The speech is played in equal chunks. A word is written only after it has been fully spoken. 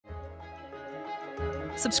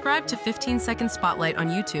Subscribe to 15 Second Spotlight on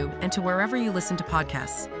YouTube and to wherever you listen to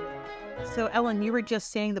podcasts. So, Ellen, you were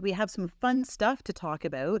just saying that we have some fun stuff to talk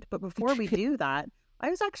about. But before we do that, I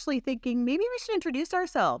was actually thinking maybe we should introduce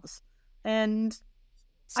ourselves. And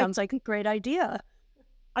sounds like a great idea.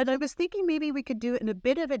 And I was thinking maybe we could do it in a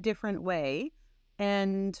bit of a different way.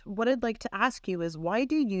 And what I'd like to ask you is, why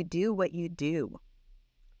do you do what you do?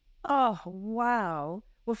 Oh, wow.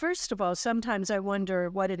 Well, first of all, sometimes I wonder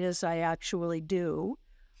what it is I actually do.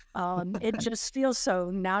 It just feels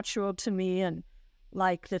so natural to me and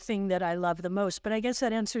like the thing that I love the most. But I guess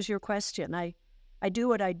that answers your question. I do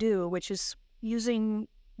what I do, which is using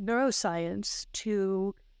neuroscience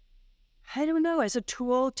to, I don't know, as a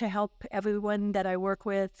tool to help everyone that I work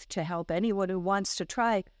with, to help anyone who wants to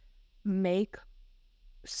try make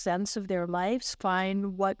sense of their lives,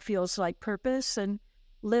 find what feels like purpose, and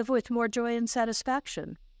live with more joy and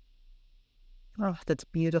satisfaction. Oh, that's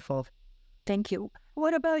beautiful. Thank you.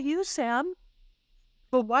 What about you, Sam?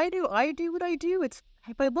 Well, why do I do what I do? It's,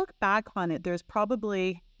 if I look back on it, there's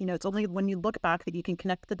probably, it's only when you look back that you can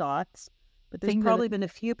connect the dots, but there's probably been a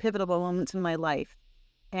few pivotal moments in my life.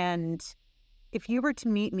 And if you were to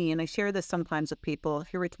meet me, and I share this sometimes with people,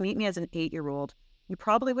 if you were to meet me as an 8-year-old, you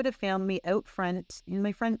probably would have found me out front in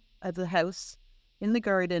my front of the house in the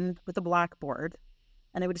garden with a blackboard.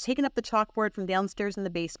 And I would have taken up the chalkboard from downstairs in the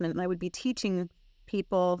basement, and I would be teaching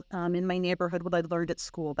people in my neighborhood what I'd learned at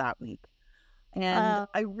school that week. And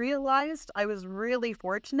I realized I was really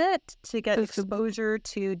fortunate to get exposure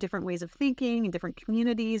to different ways of thinking and different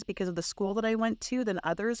communities because of the school that I went to than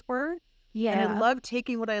others were. Yeah. And I loved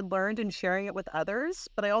taking what I learned and sharing it with others.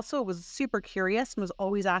 But I also was super curious and was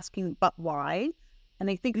always asking, but why? And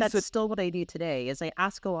I think that's still what I do today, is I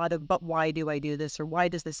ask a lot of, but why do I do this? Or why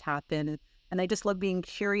does this happen? And I just love being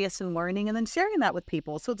curious and learning and then sharing that with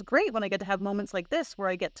people. So it's great when I get to have moments like this where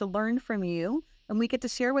I get to learn from you and we get to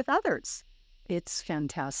share with others. It's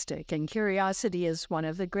fantastic. And curiosity is one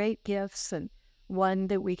of the great gifts and one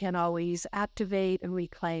that we can always activate and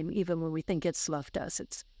reclaim even when we think it's left us.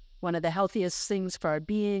 It's one of the healthiest things for our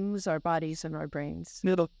beings, our bodies, and our brains.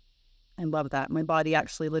 I love that. My body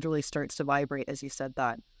actually literally starts to vibrate as you said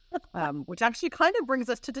that, which actually kind of brings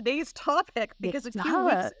us to today's topic because a few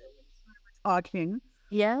weeks talking.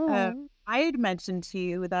 Yeah. I had mentioned to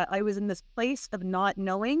you that I was in this place of not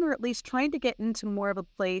knowing, or at least trying to get into more of a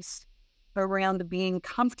place around being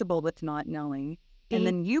comfortable with not knowing. And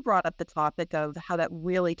then you brought up the topic of how that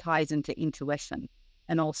really ties into intuition.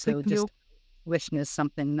 And also just intuition is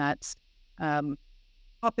something that's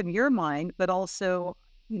up in your mind, but also,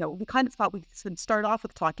 we kind of thought we should start off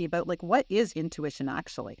with talking about like, what is intuition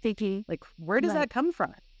actually? Like, where does that come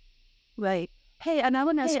from? Right. Hey, and I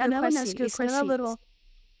want to ask you a question. Is there a little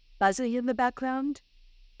buzzing in the background?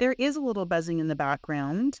 There is a little buzzing in the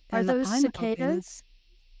background. Are those cicadas?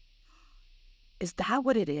 Is that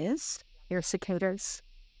what it is? They're cicadas.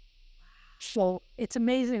 Well, it's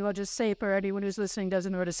amazing. I'll just say for anyone who's listening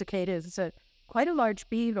doesn't know what a cicada is. It's quite a large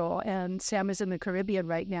beetle, and Sam is in the Caribbean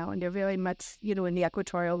right now, and they're very much, in the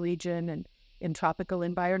equatorial region and in tropical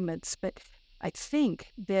environments. But I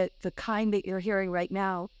think that the kind that you're hearing right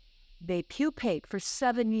now, they pupate for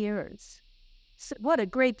 7 years. So what a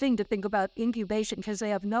great thing to think about incubation, because they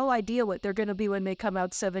have no idea what they're going to be when they come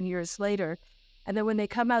out 7 years later. And then when they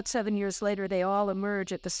come out 7 years later, they all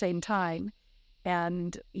emerge at the same time.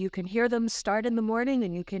 And you can hear them start in the morning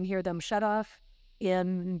and you can hear them shut off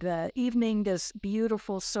in the evening. This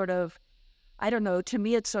beautiful sort of, I don't know, to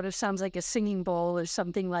me it sort of sounds like a singing bowl or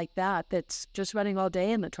something like that that's just running all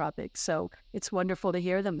day in the tropics. So it's wonderful to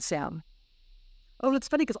hear them, Sam. Oh, it's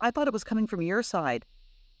funny because I thought it was coming from your side.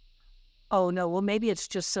 Oh, no. Well, maybe it's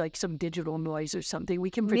just like some digital noise or something.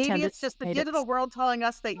 We can pretend maybe it's just the digital world telling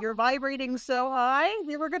us that you're vibrating so high.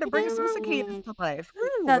 We were going to bring some cicadas to life.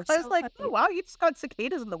 I was like, oh, wow, you just got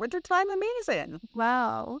cicadas in the wintertime. Amazing.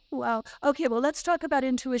 Wow. Okay, well, let's talk about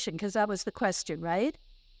intuition because that was the question, right?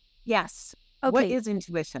 Yes. Okay. What is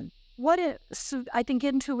intuition? So I think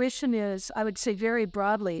intuition is, I would say very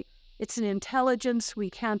broadly, it's an intelligence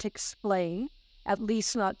we can't explain, at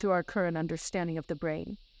least not through our current understanding of the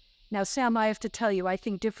brain. Now, Sam, I have to tell you, I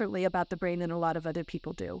think differently about the brain than a lot of other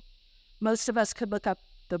people do. Most of us could look up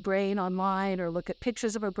the brain online or look at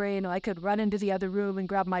pictures of a brain, or I could run into the other room and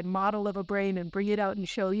grab my model of a brain and bring it out and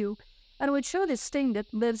show you. And it would show this thing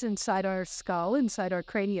that lives inside our skull, inside our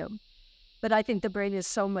cranium. But I think the brain is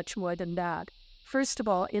so much more than that. First of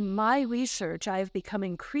all, in my research, I have become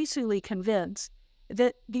increasingly convinced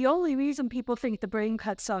that the only reason people think the brain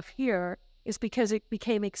cuts off here is because it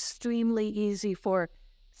became extremely easy for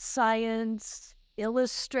science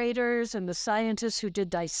illustrators and the scientists who did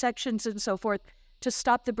dissections and so forth to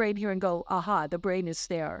stop the brain here and go, aha, the brain is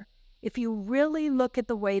there. If you really look at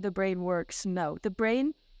the way the brain works, no. The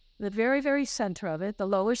brain, the very, very center of it, the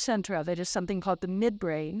lower center of it, is something called the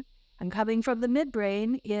midbrain. And coming from the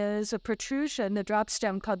midbrain is a protrusion that drops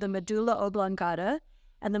down called the medulla oblongata.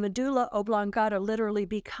 And the medulla oblongata literally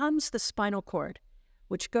becomes the spinal cord,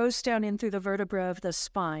 which goes down in through the vertebra of the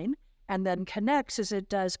spine and then connects, as it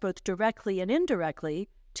does both directly and indirectly,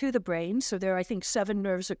 to the brain. So there are, I think, 7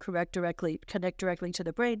 nerves that connect directly to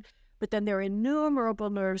the brain. But then there are innumerable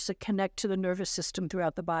nerves that connect to the nervous system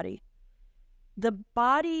throughout the body. The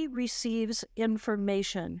body receives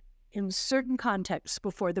information in certain contexts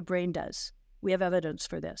before the brain does. We have evidence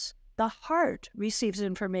for this. The heart receives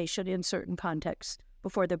information in certain contexts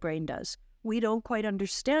before the brain does. We don't quite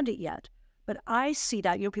understand it yet, but I see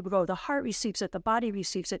that. People go, the heart receives it, the body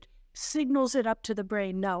receives it, signals it up to the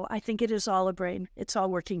brain. No, I think it is all a brain. It's all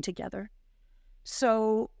working together.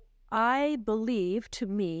 So I believe, to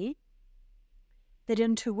me, that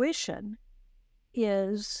intuition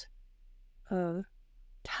is a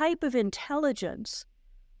type of intelligence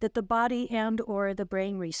that the body and or the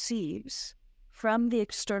brain receives from the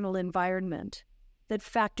external environment that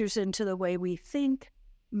factors into the way we think,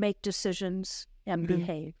 make decisions, and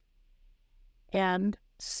behave. And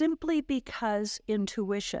simply because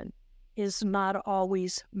intuition is not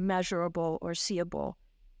always measurable or seeable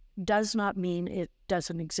does not mean it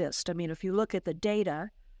doesn't exist. I mean, if you look at the data,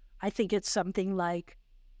 I think it's something like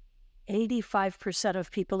 85% of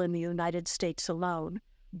people in the United States alone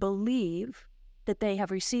believe that they have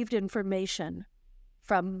received information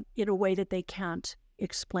from in a way that they can't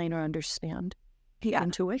explain or understand.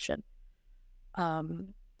 Intuition.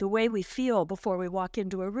 The way we feel before we walk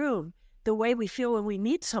into a room, the way we feel when we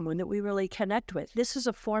meet someone that we really connect with. This is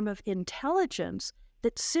a form of intelligence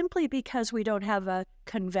that simply because we don't have a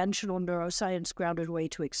conventional neuroscience grounded way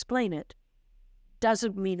to explain it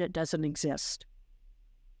doesn't mean it doesn't exist.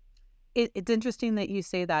 It's interesting that you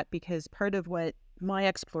say that, because part of what my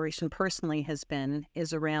exploration personally has been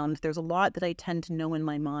is around, there's a lot that I tend to know in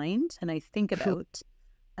my mind and I think about.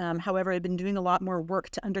 However, I've been doing a lot more work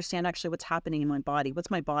to understand actually what's happening in my body. What's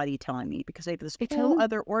my body telling me? Because I have this whole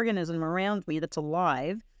other organism around me that's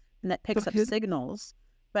alive and that picks up signals.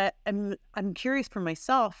 But I'm curious for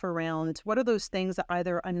myself around what are those things that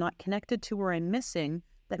either I'm not connected to or I'm missing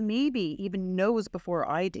that maybe even knows before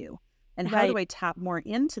I do. And how do I tap more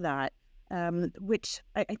into that? Which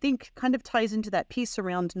I think kind of ties into that piece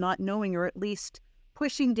around not knowing, or at least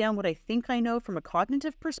pushing down what I think I know from a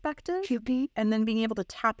cognitive perspective, and then being able to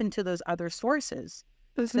tap into those other sources.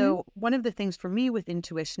 So one of the things for me with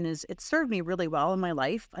intuition is it's served me really well in my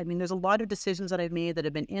life. I mean, there's a lot of decisions that I've made that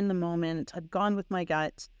have been in the moment. I've gone with my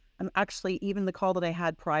gut. Actually, even the call that I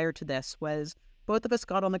had prior to this was both of us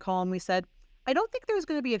got on the call and we said, I don't think there's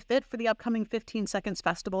going to be a fit for the upcoming 15 Seconds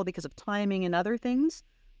Festival because of timing and other things.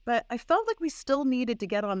 But I felt like we still needed to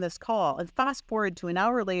get on this call. And fast forward to an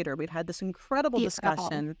hour later, we've had this incredible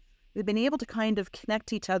discussion. We've been able to kind of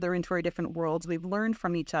connect each other into our different worlds. We've learned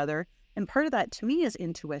from each other. And part of that to me is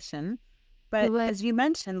intuition. But as you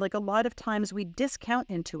mentioned, like a lot of times we discount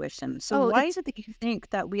intuition. So why is it that you think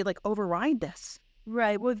that we like override this?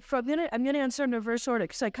 Right. Well, I'm going to answer in reverse order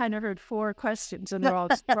because I kind of heard 4 questions and they're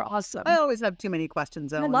awesome. I always have too many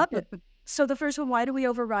questions, Ellen. I love it. So the first one, why do we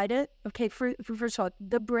override it? Okay, first of all,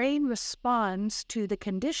 the brain responds to the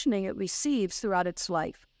conditioning it receives throughout its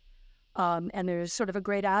life. And there's sort of a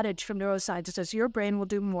great adage from neuroscience that says your brain will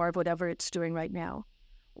do more of whatever it's doing right now.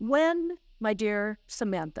 When, my dear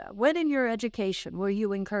Samantha, when in your education were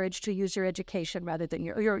you encouraged to use your education rather than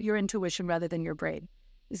your intuition rather than your brain?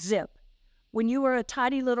 Zip. When you were a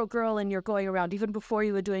tiny little girl and you're going around, even before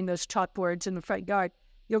you were doing those chalkboards in the front yard,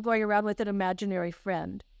 you're going around with an imaginary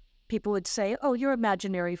friend. People would say, oh, your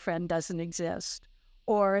imaginary friend doesn't exist.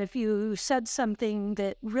 Or if you said something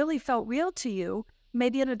that really felt real to you,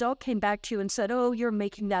 maybe an adult came back to you and said, oh, you're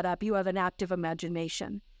making that up. You have an active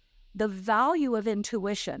imagination. The value of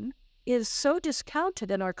intuition is so discounted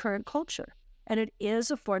in our current culture, and it is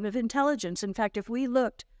a form of intelligence. In fact, if we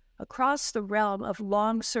looked across the realm of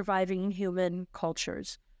long-surviving human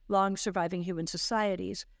cultures, long-surviving human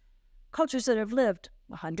societies, cultures that have lived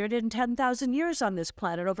 110,000 years on this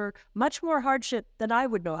planet over much more hardship than I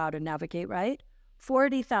would know how to navigate, right?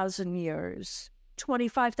 40,000 years,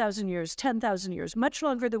 25,000 years, 10,000 years, much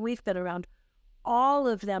longer than we've been around. All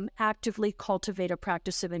of them actively cultivate a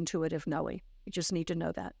practice of intuitive knowing. You just need to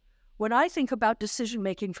know that. When I think about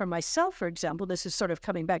decision-making for myself, for example, this is sort of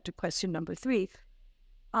coming back to question number 3,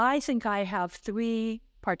 I think I have 3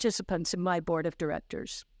 participants in my board of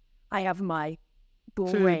directors. I have my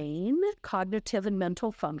brain, cognitive and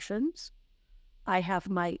mental functions. I have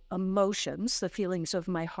my emotions, the feelings of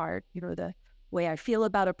my heart, the way I feel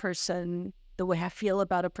about a person, the way I feel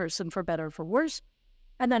about a person for better or for worse.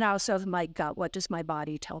 And then I also have my gut. What does my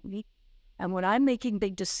body tell me? And when I'm making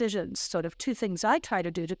big decisions, sort of two things I try to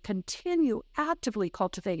do to continue actively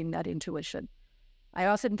cultivating that intuition. I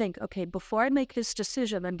often think, okay, before I make this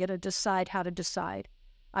decision, I'm going to decide how to decide.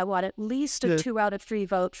 I want at least a 2 out of 3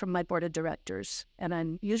 vote from my board of directors. And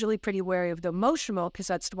I'm usually pretty wary of the emotional because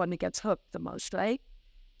that's the one that gets hooked the most, right?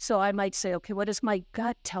 So I might say, okay, what does my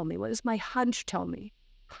gut tell me? What does my hunch tell me?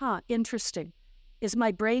 Interesting. Is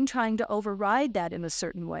my brain trying to override that in a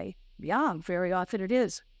certain way? Yeah, very often it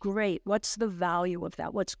is. Great. What's the value of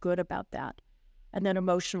that? What's good about that? And then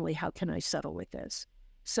emotionally, how can I settle with this?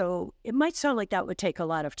 So it might sound like that would take a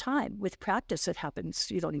lot of time. With practice, it happens.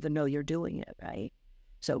 You don't even know you're doing it, right?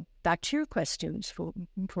 So back to your questions for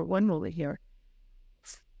one moment here.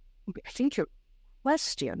 I think your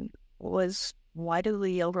question was, why do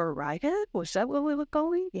we override it? Was that where we were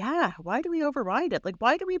going? Yeah. Why do we override it? Like,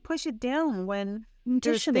 why do we push it down when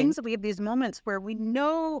there's things that we have these moments where we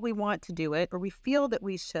know we want to do it or we feel that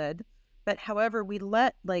we should, but however, we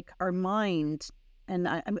let like our mind, and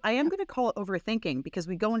I am going to call it overthinking because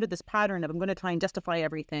we go into this pattern of I'm going to try and justify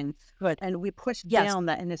everything. Good. And we push down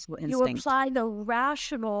that initial instinct.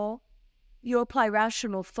 You apply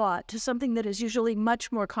rational thought to something that is usually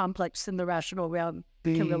much more complex than the rational realm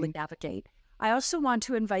can really navigate. I also want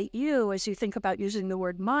to invite you, as you think about using the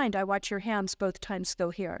word mind, I watch your hands both times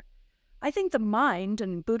go here. I think the mind,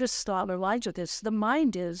 and Buddhist scholar lines with this, the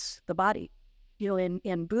mind is the body.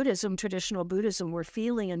 In Buddhism, traditional Buddhism, we're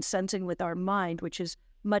feeling and sensing with our mind, which is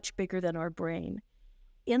much bigger than our brain.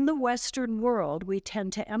 In the Western world, we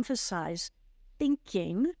tend to emphasize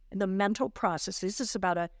thinking, the mental process. This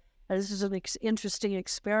is an interesting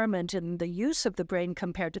experiment in the use of the brain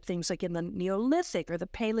compared to things like in the Neolithic or the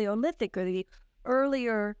Paleolithic or the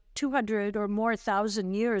earlier 200 or more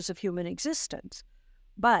thousand years of human existence.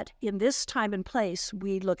 But in this time and place,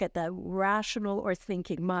 we look at the rational or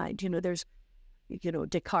thinking mind. There's,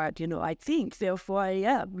 Descartes, I think, therefore I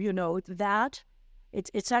am, that.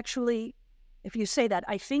 It's actually, if you say that,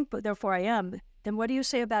 I think, but therefore I am, then what do you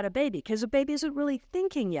say about a baby? Because a baby isn't really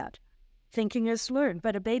thinking yet. Thinking is learned,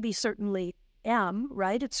 but a baby certainly am,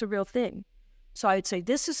 right? It's a real thing. So I would say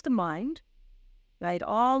this is the mind, right?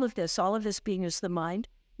 All of this being is the mind.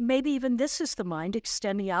 Maybe even this is the mind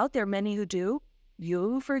extending out. There are many who do.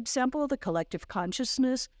 You, for example, the collective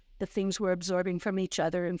consciousness, the things we're absorbing from each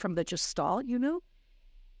other and from the Gestalt,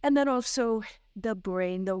 And then also the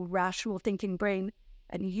brain, the rational thinking brain.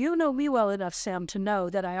 And you know me well enough, Sam, to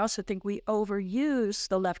know that I also think we overuse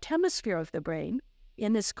the left hemisphere of the brain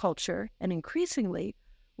in this culture, and increasingly,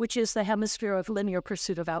 which is the hemisphere of linear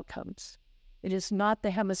pursuit of outcomes. It is not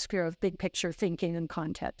the hemisphere of big picture thinking and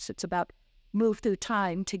context. It's about move through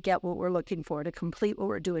time to get what we're looking for, to complete what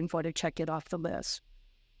we're doing for, to check it off the list.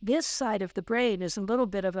 This side of the brain is a little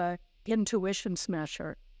bit of a intuition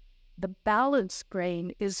smasher. The balanced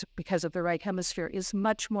brain is, because of the right hemisphere, is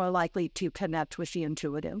much more likely to connect with the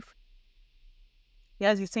intuitive. Yeah,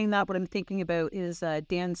 as you're saying that, what I'm thinking about is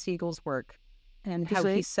Dan Siegel's work and how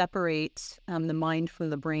he separates the mind from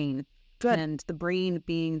the brain. Good. And the brain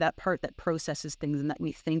being that part that processes things and that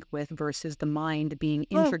we think with versus the mind being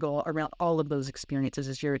integral around all of those experiences,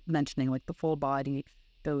 as you're mentioning, like the full body,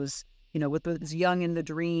 those, with those young in the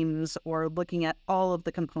dreams, or looking at all of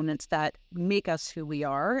the components that make us who we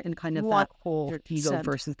are and kind of that whole ego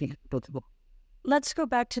versus the individual. Let's go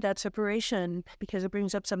back to that separation because it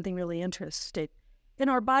brings up something really interesting. In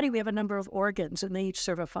our body, we have a number of organs and they each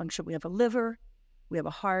serve a function. We have a liver, we have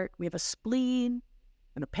a heart, we have a spleen,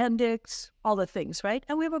 an appendix, all the things, right?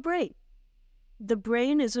 And we have a brain. The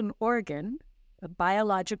brain is an organ, a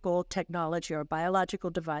biological technology or a biological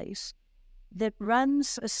device that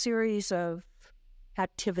runs a series of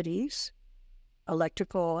activities,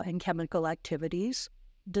 electrical and chemical activities,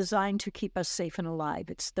 designed to keep us safe and alive.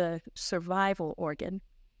 It's the survival organ.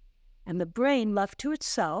 And the brain, left to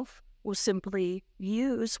itself, will simply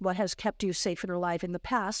use what has kept you safe and alive in the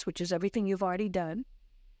past, which is everything you've already done,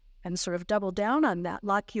 and sort of double down on that,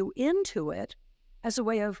 lock you into it as a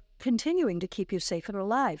way of continuing to keep you safe and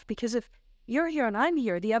alive. Because if you're here and I'm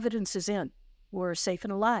here, the evidence is in. We're safe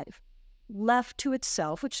and alive. Left to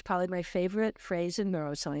itself, which is probably my favorite phrase in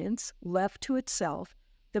neuroscience, left to itself,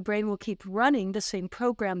 the brain will keep running the same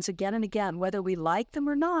programs again and again, whether we like them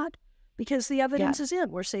or not, because the evidence is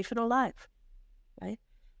in. We're safe and alive, right?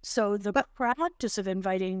 So the practice of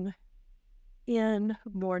inviting in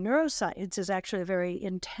more neuroscience is actually a very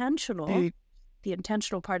intentional, the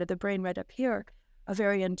intentional part of the brain right up here, a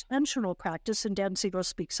very intentional practice, and Dan Siegel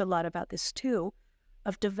speaks a lot about this too,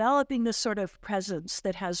 of developing the sort of presence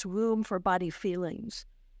that has room for body feelings,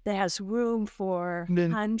 that has room for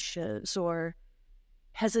hunches or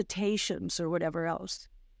hesitations or whatever else.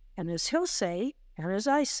 And as he'll say, and as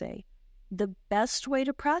I say, the best way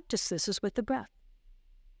to practice this is with the breath.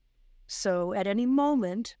 So at any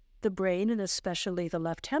moment, the brain, and especially the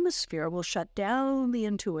left hemisphere, will shut down the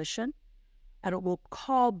intuition, and it will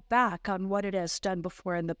call back on what it has done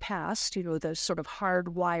before in the past, those sort of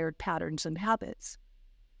hardwired patterns and habits.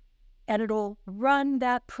 And it'll run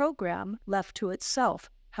that program left to itself.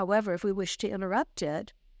 However, if we wish to interrupt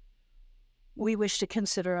it, we wish to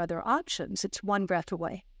consider other options. It's one breath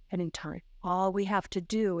away at any time. All we have to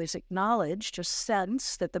do is acknowledge, just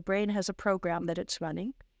sense that the brain has a program that it's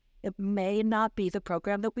running. It may not be the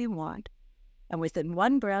program that we want. And within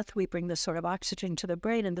one breath, we bring the sort of oxygen to the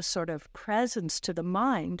brain and the sort of presence to the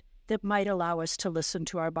mind that might allow us to listen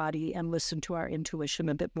to our body and listen to our intuition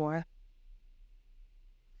a bit more.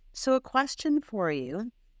 So a question for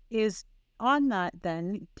you is, on that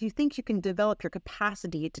then, do you think you can develop your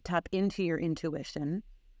capacity to tap into your intuition?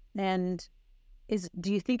 And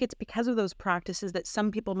do you think it's because of those practices that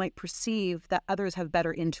some people might perceive that others have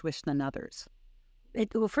better intuition than others?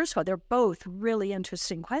 Well, first of all, they're both really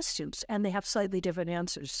interesting questions, and they have slightly different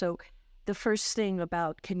answers. So the first thing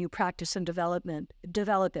about can you practice and develop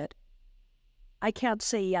it, I can't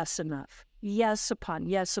say yes enough. Yes upon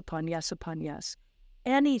yes upon yes upon yes.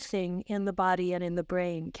 Anything in the body and in the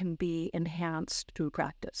brain can be enhanced through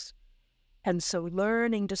practice. And so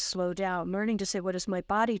learning to slow down, learning to say, what does my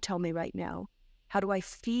body tell me right now? How do I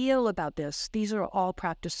feel about this? These are all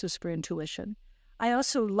practices for intuition. I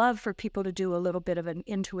also love for people to do a little bit of an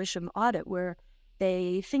intuition audit where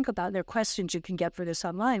they think about their questions. You can get for this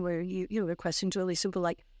online where their questions are really simple,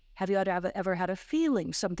 like, have you ever had a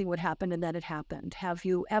feeling something would happen and then it happened? Have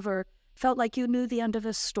you ever felt like you knew the end of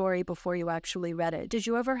a story before you actually read it? Did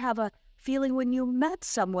you ever have a feeling when you met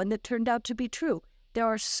someone that turned out to be true? There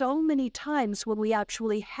are so many times when we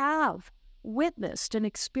actually have witnessed and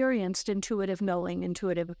experienced intuitive knowing,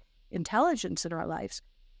 intuitive intelligence in our lives.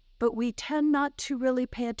 But we tend not to really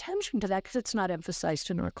pay attention to that because it's not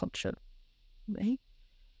emphasized in our culture, right?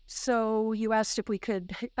 So you asked if we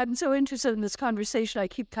could, I'm so interested in this conversation, I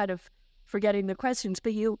keep kind of forgetting the questions,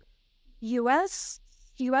 but you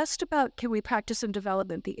asked about can we practice and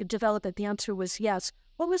develop it? The answer was yes.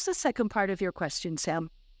 What was the second part of your question,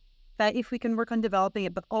 Sam? That if we can work on developing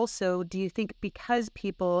it, but also do you think because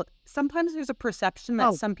sometimes there's a perception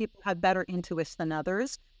that some people have better intuition than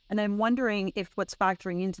others? And I'm wondering if what's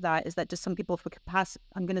factoring into that is that just some people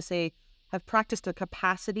have practiced a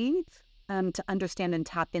capacity to understand and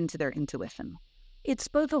tap into their intuition. It's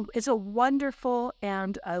it's a wonderful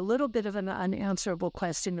and a little bit of an unanswerable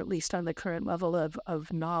question, at least on the current level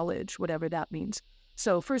of knowledge, whatever that means.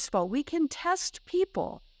 So first of all, we can test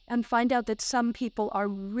people and find out that some people are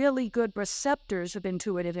really good receptors of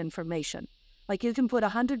intuitive information. Like you can put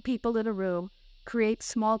 100 people in a room, create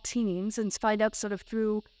small teams, and find out sort of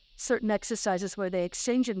through certain exercises where they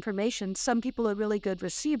exchange information. Some people are really good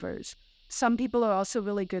receivers. Some people are also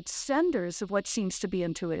really good senders of what seems to be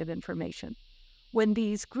intuitive information. When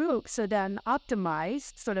these groups are then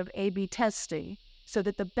optimized, sort of A/B testing, so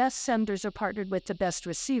that the best senders are partnered with the best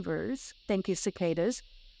receivers, thank you, cicadas,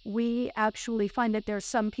 we actually find that there are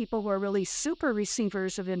some people who are really super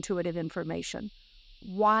receivers of intuitive information.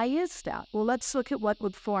 Why is that? Well, let's look at what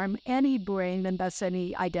would form any brain and thus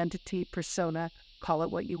any identity, persona, call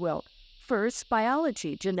it what you will. First,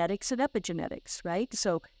 biology, genetics and epigenetics, right?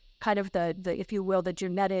 So kind of the if you will, the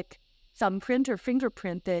genetic thumbprint or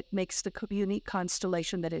fingerprint that makes the unique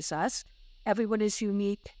constellation that is us. Everyone is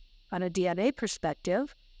unique on a DNA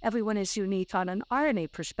perspective. Everyone is unique on an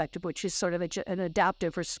RNA perspective, which is sort of an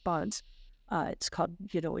adaptive response. It's called,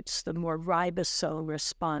 it's the more ribosome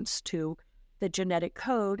response to the genetic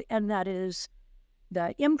code, and that is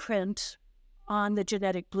the imprint on the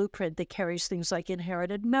genetic blueprint that carries things like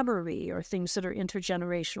inherited memory or things that are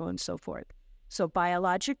intergenerational and so forth. So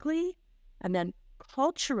biologically, and then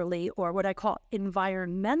culturally, or what I call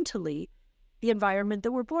environmentally, the environment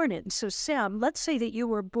that we're born in. So Sam, let's say that you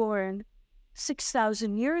were born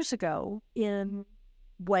 6,000 years ago in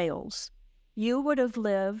Wales. You would have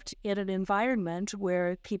lived in an environment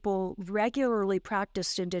where people regularly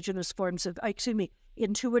practiced intuitive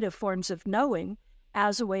forms of knowing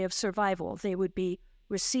as a way of survival. They would be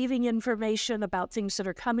receiving information about things that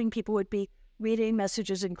are coming. People would be reading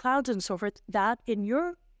messages in clouds and so forth. That in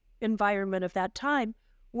your environment of that time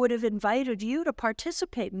would have invited you to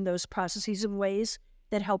participate in those processes in ways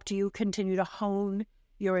that helped you continue to hone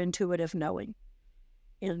your intuitive knowing.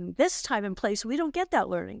 In this time and place, we don't get that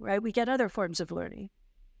learning, right? We get other forms of learning.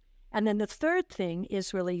 And then the third thing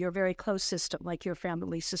is really your very close system, like your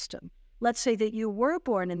family system. Let's say that you were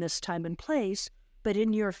born in this time and place, but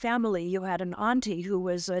in your family you had an auntie who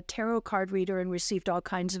was a tarot card reader and received all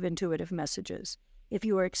kinds of intuitive messages. If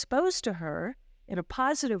you were exposed to her in a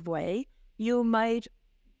positive way, you might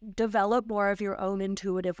develop more of your own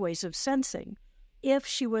intuitive ways of sensing. If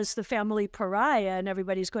she was the family pariah and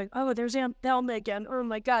everybody's going, oh, there's Aunt Thelma again, oh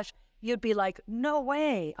my gosh, you'd be like, no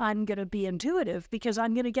way I'm going to be intuitive because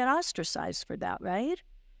I'm going to get ostracized for that, right?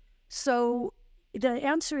 So the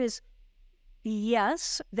answer is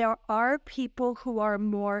yes, there are people who are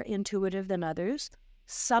more intuitive than others.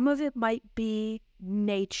 Some of it might be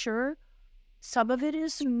nature. Some of it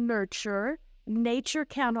is nurture. Nature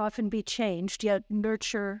can often be changed, yet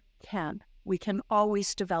nurture can. We can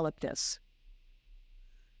always develop this.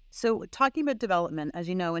 So talking about development, as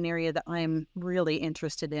you know, an area that I'm really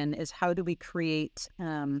interested in is how do we create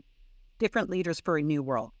different leaders for a new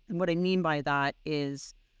world? And what I mean by that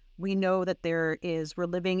is we know that we're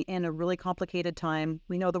living in a really complicated time.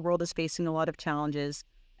 We know the world is facing a lot of challenges,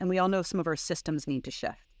 and we all know some of our systems need to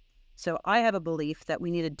shift. So I have a belief that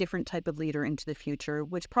we need a different type of leader into the future,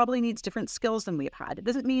 which probably needs different skills than we've had. It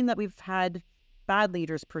doesn't mean that we've had bad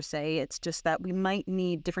leaders per se. It's just that we might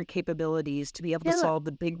need different capabilities to be able to solve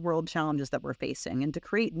the big world challenges that we're facing and to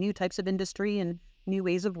create new types of industry and new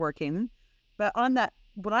ways of working. But on that,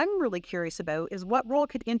 what I'm really curious about is what role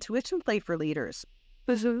could intuition play for leaders?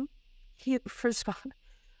 First of all,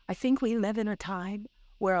 I think we live in a time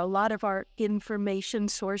where a lot of our information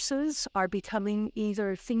sources are becoming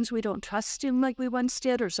either things we don't trust in like we once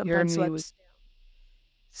did, or sometimes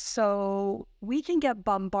so we can get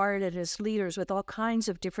bombarded as leaders with all kinds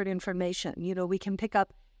of different information. You know, we can pick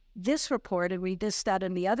up this report and read this, that,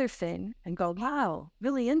 and the other thing and go, wow,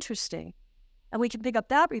 really interesting. And we can pick up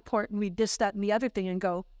that report and read this, that, and the other thing and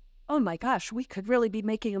go, oh my gosh, we could really be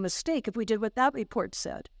making a mistake if we did what that report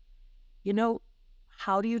said. You know,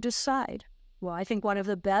 how do you decide? Well, I think one of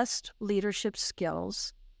the best leadership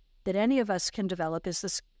skills that any of us can develop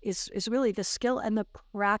is really the skill and the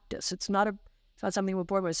practice. It's not something we're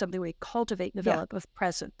born with, it's something we cultivate and develop of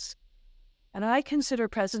presence. And I consider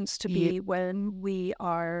presence to be when we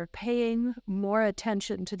are paying more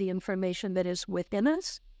attention to the information that is within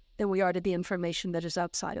us than we are to the information that is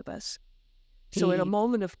outside of us. So in a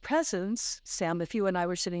moment of presence, Sam, if you and I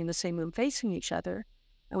were sitting in the same room facing each other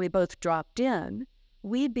and we both dropped in,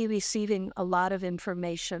 we'd be receiving a lot of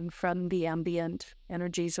information from the ambient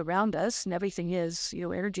energies around us. And everything is,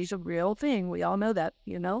 energy's a real thing. We all know that,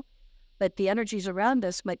 But the energies around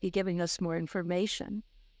us might be giving us more information.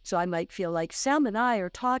 So I might feel like Sam and I are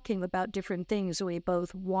talking about different things, and we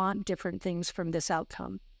both want different things from this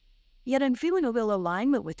outcome. Yet I'm feeling a real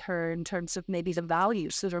alignment with her in terms of maybe the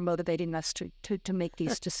values that are motivating us to make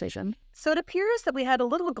these decisions. So it appears that we had a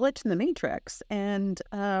little glitch in the matrix, and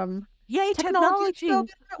yay, technology so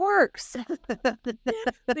good it works.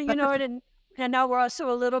 But and now we're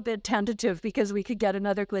also a little bit tentative because we could get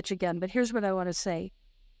another glitch again. But here's what I want to say.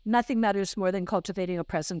 Nothing matters more than cultivating a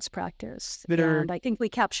presence practice. And I think we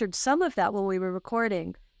captured some of that when we were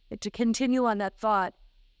recording. To continue on that thought,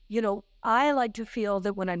 I like to feel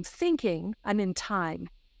that when I'm thinking, I'm in time.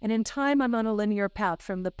 And in time, I'm on a linear path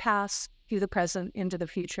from the past to the present into the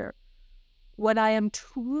future. When I am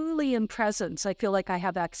truly in presence, I feel like I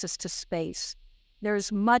have access to space.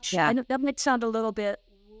 There's much, I know that might sound a little bit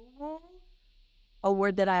a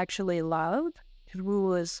word that I actually love.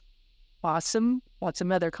 Woo is awesome. What's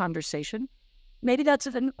another conversation? Maybe that's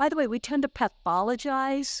it. And by the way, we tend to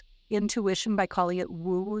pathologize intuition by calling it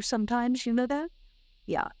woo sometimes. You know that?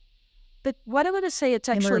 Yeah. But what I'm going to say, it's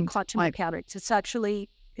actually quantum mechanics. It's actually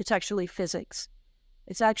physics.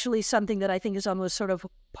 It's actually something that I think is almost sort of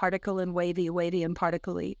particle and wavy and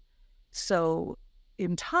particle-y. So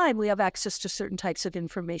in time, we have access to certain types of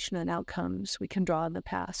information and outcomes we can draw in the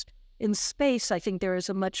past. In space, I think there is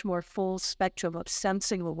a much more full spectrum of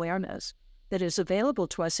sensing awareness that is available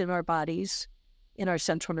to us in our bodies, in our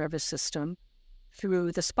central nervous system,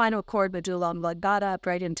 through the spinal cord, medulla oblongata, up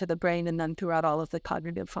right into the brain, and then throughout all of the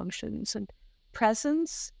cognitive functions. And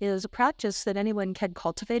presence is a practice that anyone can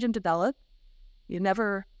cultivate and develop. You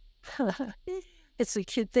never, it's a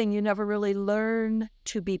cute thing, you never really learn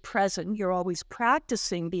to be present. You're always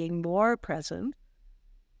practicing being more present.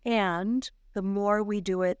 And the more we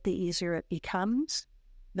do it, the easier it becomes.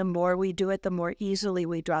 The more we do it, the more easily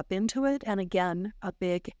we drop into it. And again, a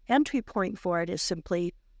big entry point for it is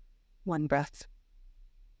simply one breath.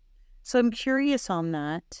 So I'm curious on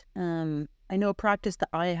that. I know a practice that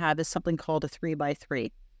I have is something called a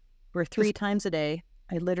 3x3, where 3 times a day,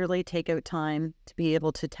 I literally take out time to be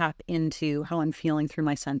able to tap into how I'm feeling through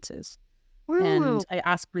my senses. And I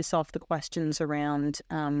ask myself the questions around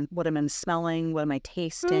what am I smelling? What am I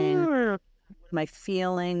tasting? What am I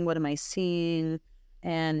feeling? What am I seeing?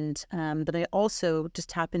 And then I also just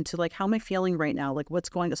tap into like, how am I feeling right now? Like what's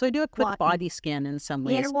going on? So I do a quick body scan in some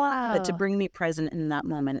ways, but to bring me present in that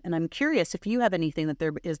moment. And I'm curious if you have anything that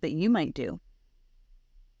there is that you might do.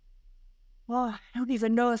 Well, I don't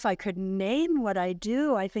even know if I could name what I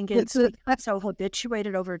do. I think it's so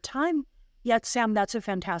habituated over time. Yet, Sam, that's a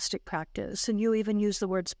fantastic practice. And you even use the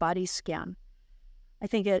words body scan. I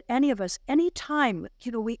think at any of us, any time,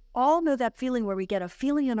 we all know that feeling where we get a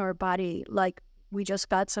feeling in our body like we just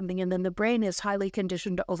got something, and then the brain is highly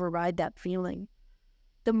conditioned to override that feeling.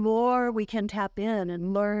 The more we can tap in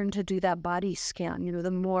and learn to do that body scan,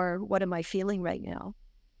 the more, what am I feeling right now?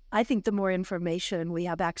 I think the more information we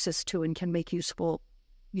have access to and can make useful,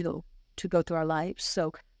 to go through our lives.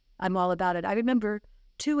 So I'm all about it. I remember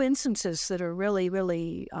 2 instances that are really,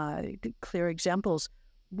 really clear examples.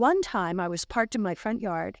 One time I was parked in my front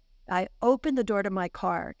yard. I opened the door to my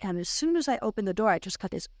car, and as soon as I opened the door, I just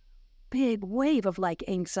got this big wave of like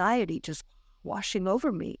anxiety just washing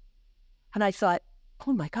over me. And I thought,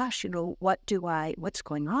 oh my gosh, what's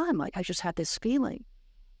going on? Like I just had this feeling.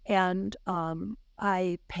 And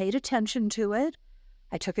I paid attention to it.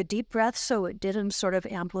 I took a deep breath so it didn't sort of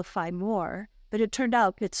amplify more. But it turned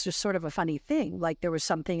out it's just sort of a funny thing. Like there was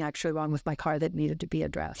something actually wrong with my car that needed to be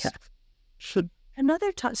addressed. Yeah.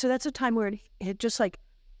 Another time, so that's a time where it just like,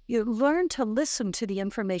 you learn to listen to the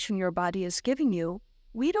information your body is giving you.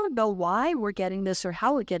 We don't know why we're getting this or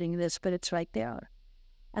how we're getting this, but it's right there.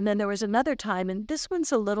 And then there was another time, and this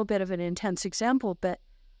one's a little bit of an intense example, but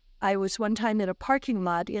I was one time in a parking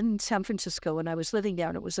lot in San Francisco when I was living there,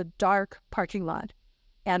 and it was a dark parking lot.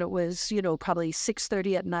 And it was, probably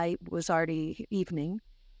 6:30 at night, was already evening.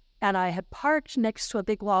 And I had parked next to a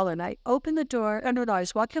big wall, and I opened the door. I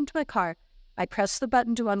was walking up to my car. I pressed the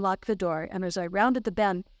button to unlock the door. And as I rounded the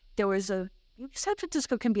bend, there was San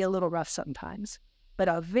Francisco can be a little rough sometimes, but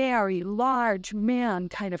a very large man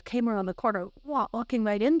kind of came around the corner, walking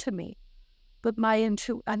right into me. But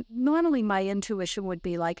normally my intuition would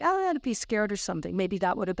be like, oh, I'd be scared or something. Maybe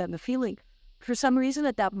that would have been the feeling. For some reason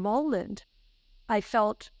at that moment, I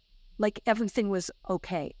felt like everything was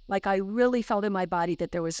okay. Like I really felt in my body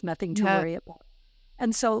that there was nothing to worry about.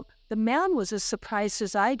 And so the man was as surprised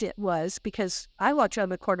as I was, because I walked around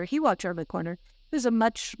the corner, he walked around the corner. He was a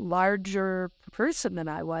much larger person than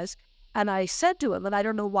I was. And I said to him, and I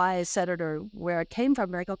don't know why I said it or where it came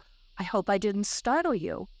from, I go, I hope I didn't startle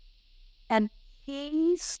you. And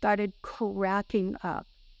he started cracking up.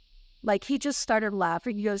 Like he just started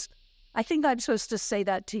laughing. He goes, I think I'm supposed to say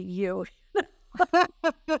that to you.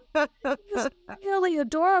 It was really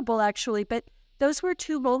adorable, actually. But those were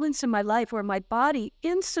 2 moments in my life where my body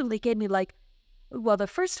instantly gave me the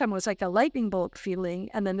first time was like a lightning bolt feeling.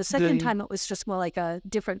 And then the second time it was just more like a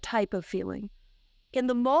different type of feeling. In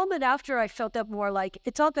the moment after, I felt that more like,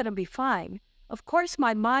 it's all going to be fine. Of course,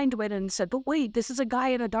 my mind went in and said, but wait, this is a guy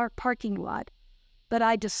in a dark parking lot. But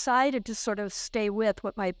I decided to sort of stay with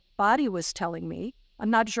what my body was telling me. I'm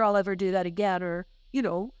not sure I'll ever do that again, or,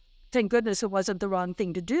 thank goodness it wasn't the wrong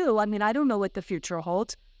thing to do. I mean, I don't know what the future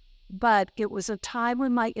holds, but it was a time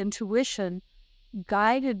when my intuition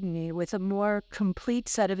guided me with a more complete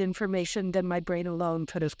set of information than my brain alone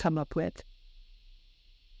could have come up with.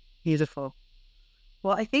 Beautiful.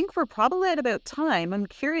 Well, I think we're probably at about time. I'm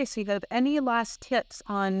curious if you have any last tips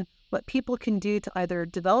on what people can do to either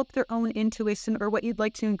develop their own intuition or what you'd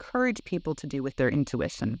like to encourage people to do with their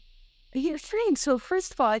intuition. Yeah, strange. So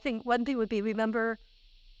first of all, I think one thing would be, remember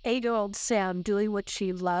 8-year-old Sam doing what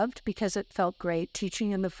she loved because it felt great, teaching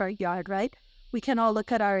in the front yard, right? We can all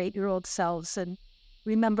look at our 8-year-old selves and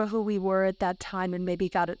remember who we were at that time and maybe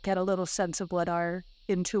get a little sense of what our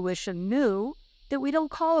intuition knew that we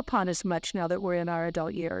don't call upon as much now that we're in our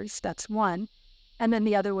adult years. That's one. And then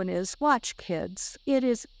the other one is watch kids. It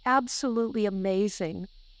is absolutely amazing.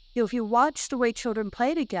 If you watch the way children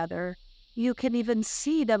play together, you can even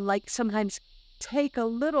see them sometimes take a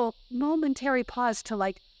little momentary pause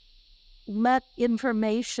to let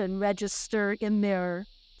information register in their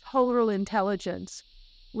total intelligence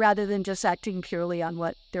rather than just acting purely on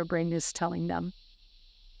what their brain is telling them.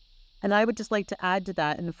 And I would just like to add to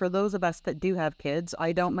that, and for those of us that do have kids,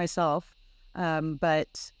 I don't myself,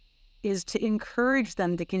 but is to encourage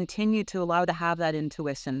them to continue to allow to have that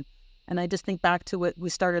intuition. And I just think back to what we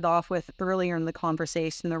started off with earlier in the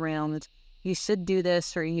conversation around you should do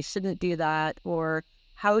this or you shouldn't do that, or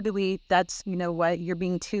how do we, that's, you're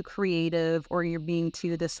being too creative or you're being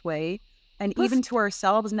too this way. And even to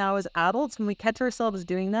ourselves now as adults, when we catch ourselves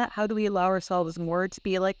doing that, how do we allow ourselves more to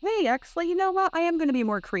be like, hey, actually, you know what? I am going to be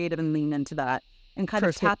more creative and lean into that and kind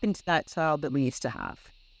of tap into that child that we used to have.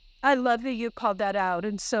 I love that you called that out.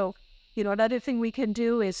 And so, another thing we can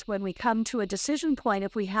do is when we come to a decision point,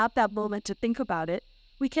 if we have that moment to think about it,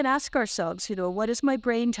 we can ask ourselves, what does my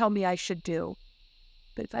brain tell me I should do?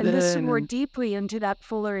 But if I listen more deeply into that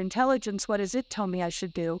fuller intelligence, what does it tell me I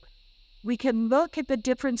should do? We can look at the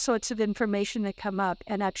different sorts of information that come up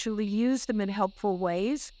and actually use them in helpful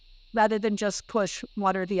ways rather than just push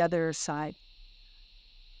one or the other aside.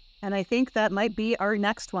 And I think that might be our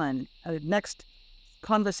next one, our next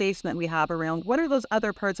conversation that we have around what are those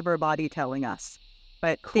other parts of our body telling us.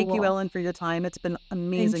 But Thank you, Ellen, for your time. It's been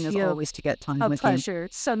amazing as always to get time with you. A pleasure.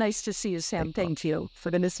 It's so nice to see you, Sam. Thank you.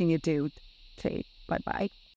 For the listening you do. Okay, bye-bye.